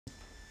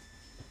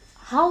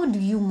How do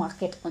you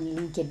market on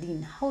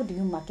LinkedIn? How do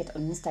you market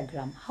on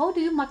Instagram? How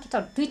do you market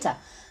on Twitter?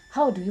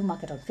 How do you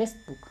market on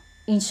Facebook?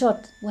 In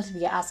short, what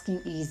we are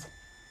asking is,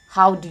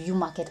 how do you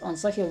market on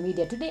social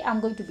media? Today, I'm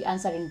going to be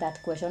answering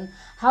that question.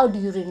 How do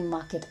you really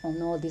market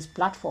on all these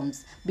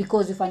platforms?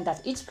 Because you find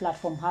that each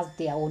platform has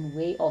their own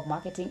way of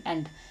marketing,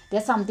 and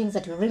there's some things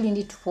that you really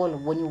need to follow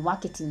when you're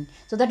marketing,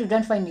 so that you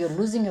don't find you're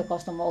losing your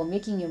customer or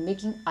you're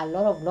making a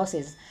lot of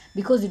losses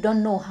because you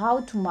don't know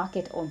how to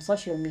market on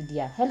social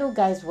media. Hello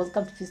guys,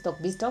 welcome to Finstock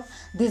Biztalk.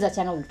 This is a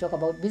channel we talk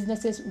about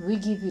businesses. We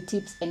give you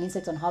tips and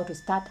insights on how to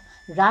start,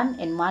 run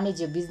and manage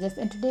your business,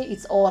 and today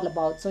it's all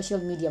about social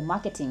media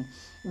marketing.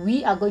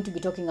 We are going to be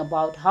talking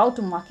about how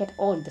to market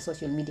on the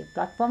social media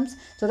platforms,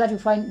 so that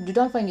you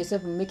don't find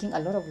yourself making a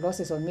lot of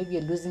losses, or maybe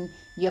you're losing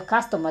your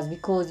customers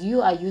because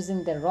you are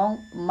using the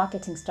wrong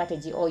marketing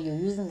strategy, or you're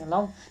using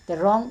the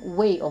wrong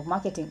way of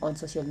marketing on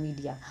social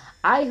media.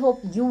 I hope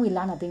you will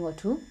learn a thing or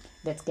two.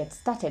 Let's get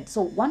started.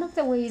 So one of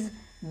the ways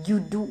you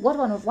do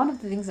one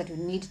of the things that you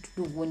need to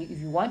do if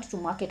you want to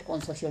market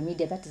on social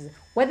media, that is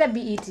whether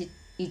be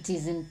it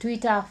is in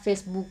Twitter,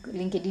 Facebook,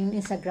 LinkedIn,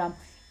 Instagram,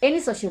 any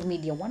social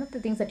media, one of the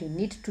things that you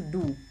need to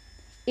do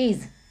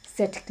is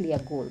set clear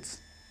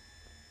goals.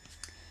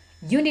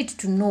 You need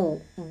to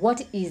know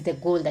what is the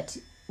goal,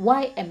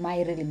 why am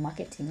I really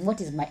marketing?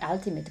 What is my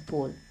ultimate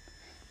goal?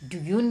 Do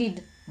you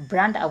need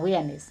brand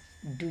awareness?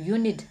 Do you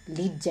need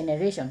lead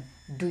generation?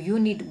 Do you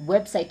need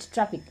website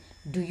traffic?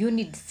 Do you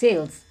need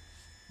sales?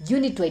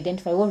 You need to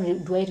identify, what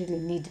do I really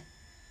need?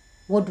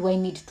 What do I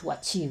need to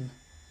achieve?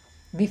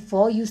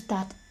 Before you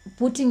start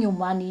putting your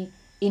money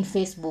in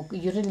Facebook,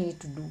 you really need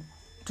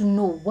to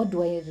know, what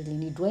do I really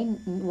need? Do I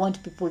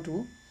want people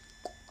to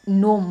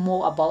know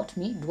more about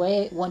me? Do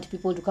I want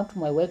people to come to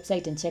my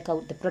website and check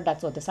out the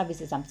products or the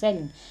services I'm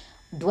selling?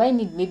 Do I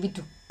need maybe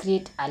to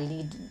create a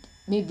lead?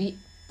 Maybe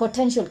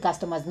potential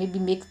customers, maybe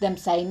make them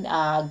sign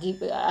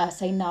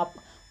up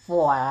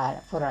for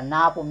an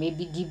app, or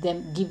maybe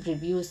give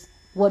reviews.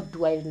 What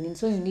do I really need?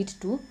 So you need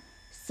to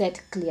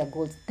set clear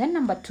goals. Then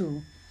number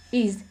 2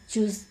 is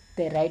choose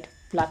the right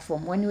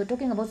platform. When you're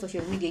talking about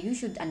social media, you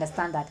should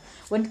understand that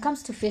when it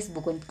comes to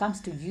Facebook, when it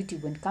comes to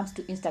YouTube, when it comes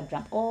to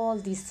Instagram, all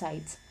these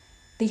sites,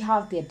 they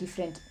have their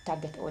different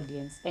target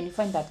audience, and you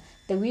find that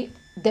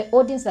the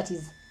audience that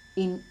is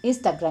in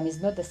Instagram is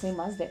not the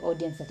same as the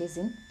audience that is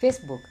in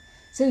Facebook.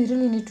 So you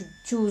really need to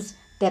choose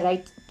the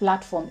right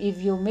platform. If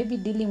you're maybe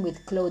dealing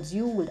with clothes,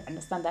 you will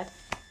understand that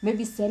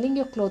maybe selling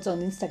your clothes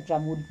on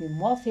Instagram would be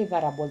more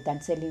favorable than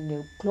selling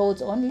your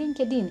clothes on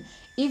LinkedIn.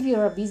 If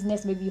you're a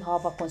business, maybe you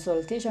have a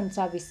consultation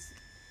service,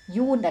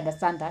 you would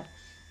understand that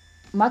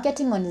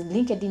marketing on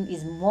LinkedIn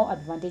is more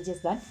advantageous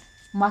than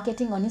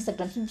marketing on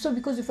Instagram. So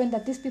because you find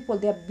that these people,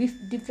 they are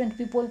different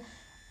people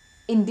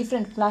in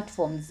different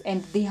platforms,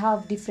 and they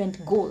have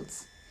different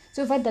goals.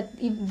 So you find that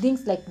if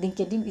things like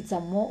LinkedIn, it's a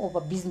more of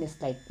a business.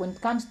 Like when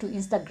it comes to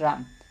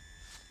Instagram,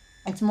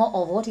 it's more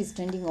of what is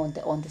trending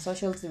on the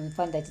socials. We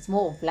find that it's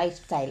more of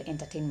lifestyle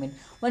entertainment.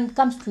 When it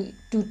comes to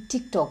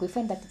TikTok, we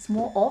find that it's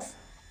more of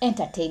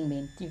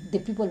entertainment. The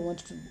people want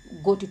to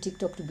go to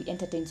TikTok to be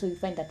entertained. So you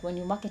find that when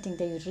you're marketing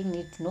there, you really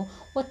need to know,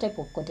 what type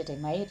of content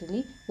am I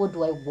really, what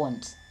do I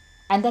want?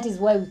 And that is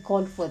why we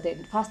call for the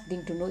first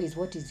thing to know is,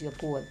 what is your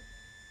goal?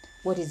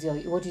 What is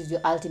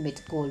your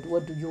ultimate goal?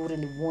 What do you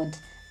really want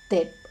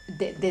the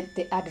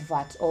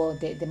advert or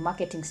the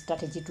marketing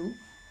strategy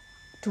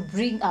to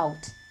bring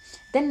out?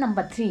 Then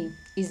number 3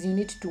 is, you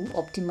need to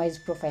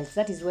optimize profiles.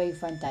 That is where you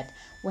find that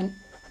when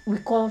we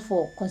call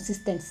for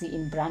consistency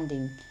in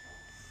branding,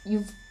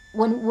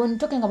 when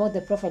talking about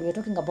the profile, we're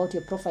talking about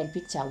your profile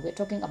picture, we're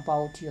talking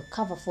about your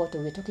cover photo,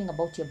 we're talking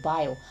about your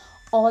bio.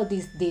 All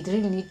these, they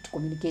really need to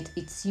communicate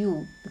it's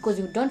you, because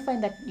you don't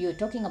find that you're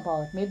talking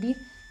about, maybe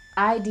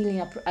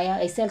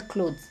I sell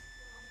clothes,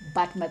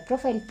 but my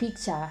profile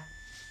picture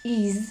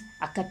is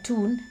a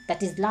cartoon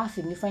that is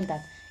laughing. You find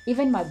that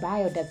even my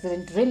bio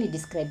doesn't really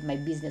describe my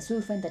business. So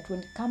you find that when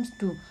it comes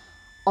to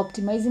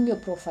optimizing your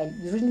profile,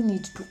 you really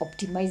need to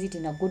optimize it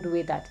in a good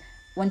way, that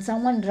when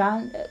someone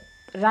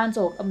runs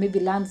or maybe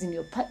lands in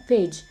your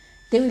page,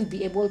 they will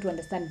be able to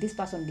understand, this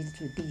person deals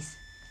with this.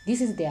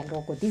 This is their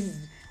logo. This is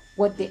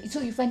what they.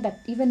 So you find that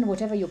even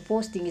whatever you're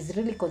posting is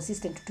really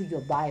consistent to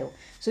your bio.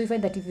 So you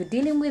find that if you're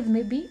dealing with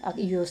maybe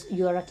you're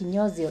a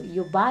kinyozi,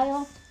 your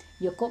bio,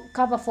 your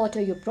cover photo,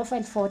 your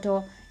profile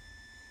photo,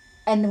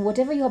 and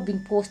whatever you have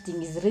been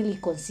posting is really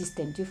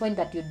consistent, you find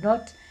that you're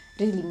not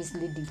really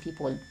misleading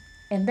people.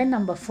 And then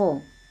number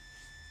 4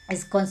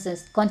 is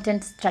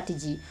content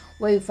strategy,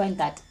 where you find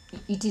that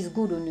it is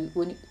good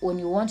when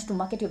you want to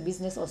market your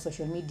business or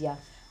social media,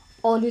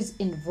 always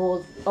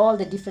involve all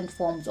the different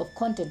forms of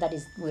content. That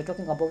is, we're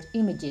talking about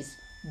images,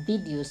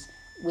 videos,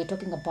 we're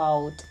talking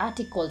about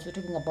articles, we're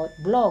talking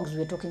about blogs,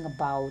 we're talking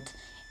about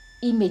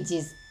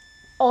images.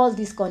 All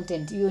this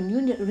content, you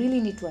really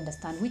need to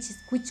understand which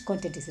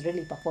content is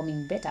really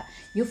performing better.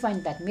 You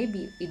find that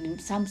maybe in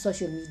some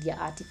social media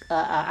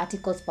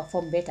articles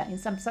perform better, in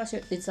some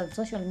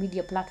social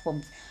media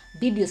platforms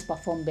videos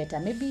perform better,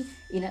 maybe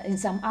in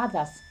some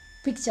others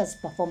pictures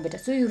perform better.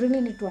 So you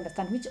really need to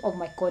understand which of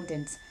my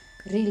contents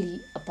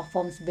really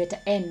performs better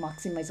and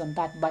maximize on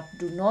that, but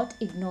do not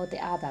ignore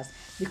the others,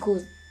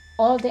 because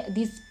all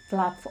these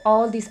platform,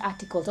 all these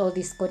articles, all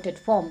this content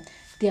form,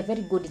 they are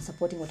very good in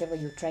supporting whatever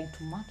you're trying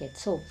to market.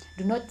 So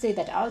do not say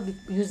that I'll be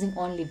using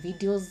only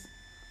videos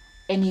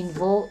and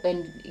involve,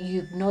 and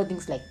you ignore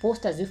things like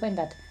posters. You find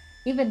that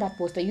even that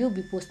poster you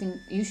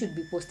should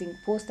be posting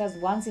posters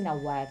once in a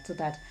while, so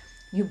that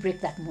you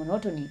break that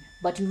monotony.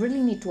 But you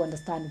really need to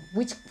understand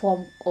which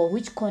form or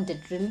which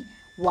content really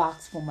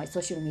works for my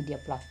social media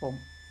platform,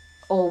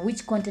 or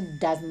which content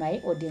does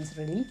my audience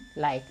really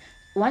like.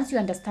 Once you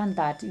understand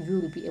that, you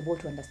will be able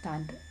to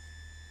understand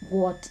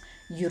what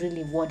you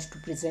really want to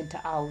present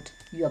out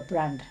your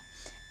brand.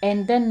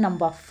 And then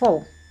number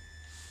 5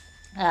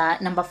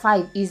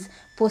 is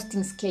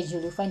posting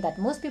schedule. You find that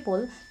most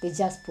people, they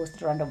just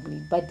post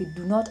randomly, but they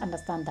do not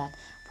understand that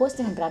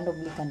posting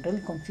randomly can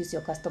really confuse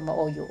your customer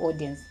or your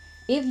audience.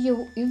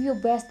 You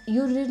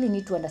really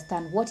need to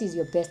understand what is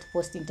your best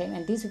posting time.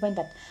 And this, you find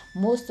that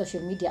most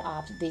social media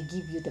apps, they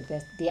give you the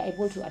best. They are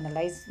able to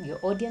analyze your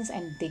audience,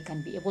 and they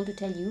can be able to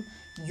tell you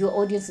your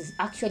audience is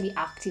actually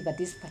active at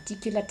this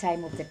particular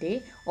time of the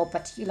day or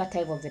particular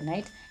time of the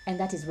night, and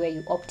that is where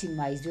you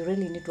optimize. You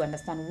really need to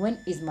understand when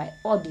is my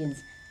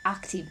audience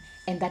active,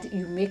 and that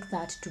you make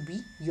that to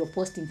be your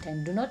posting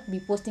time. Do not be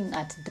posting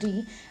at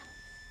 3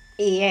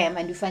 a.m.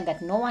 and you find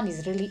that no one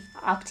is really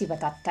active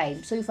at that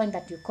time. So you find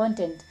that your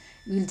content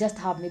will just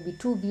have maybe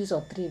 2 views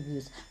or 3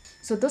 views.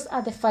 So those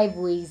are the 5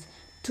 ways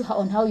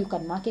on how you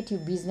can market your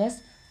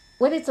business,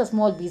 whether it's a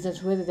small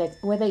business,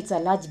 whether it's a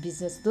large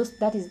business.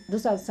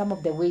 Those are some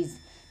of the ways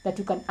that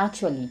you can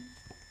actually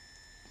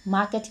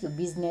market your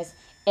business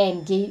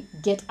and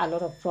get a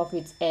lot of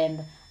profits.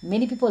 And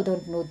many people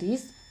don't know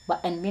this,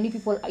 and many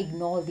people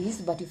ignore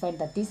this, but you find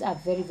that these are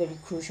very, very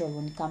crucial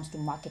when it comes to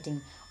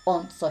marketing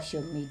on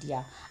social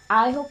media.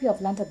 I hope you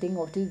have learned a thing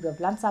or two. If you have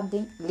learned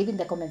something, leave in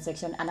the comment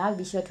section and I'll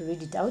be sure to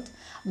read it out.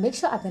 Make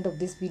sure at the end of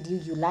this video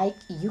you like,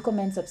 you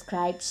comment,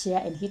 subscribe, share,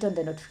 and hit on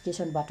the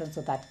notification button,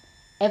 so that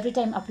every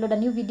time I upload a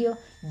new video,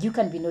 you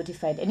can be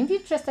notified. And if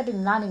you're interested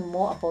in learning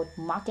more about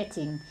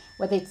marketing,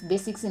 whether it's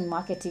basics in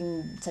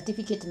marketing,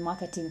 certificate in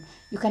marketing,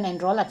 you can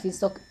enroll at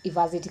Finstock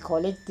Evarsity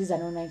College. This is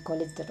an online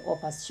college that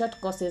offers short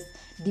courses,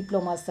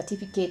 diplomas,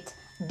 certificates,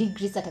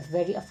 degrees at a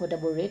very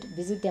affordable rate.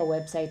 Visit their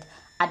website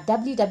at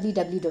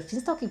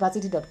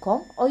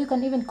www.finstockevarsity.com, or you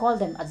can even call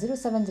them at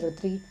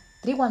 0703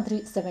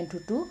 313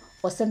 722,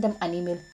 or send them an email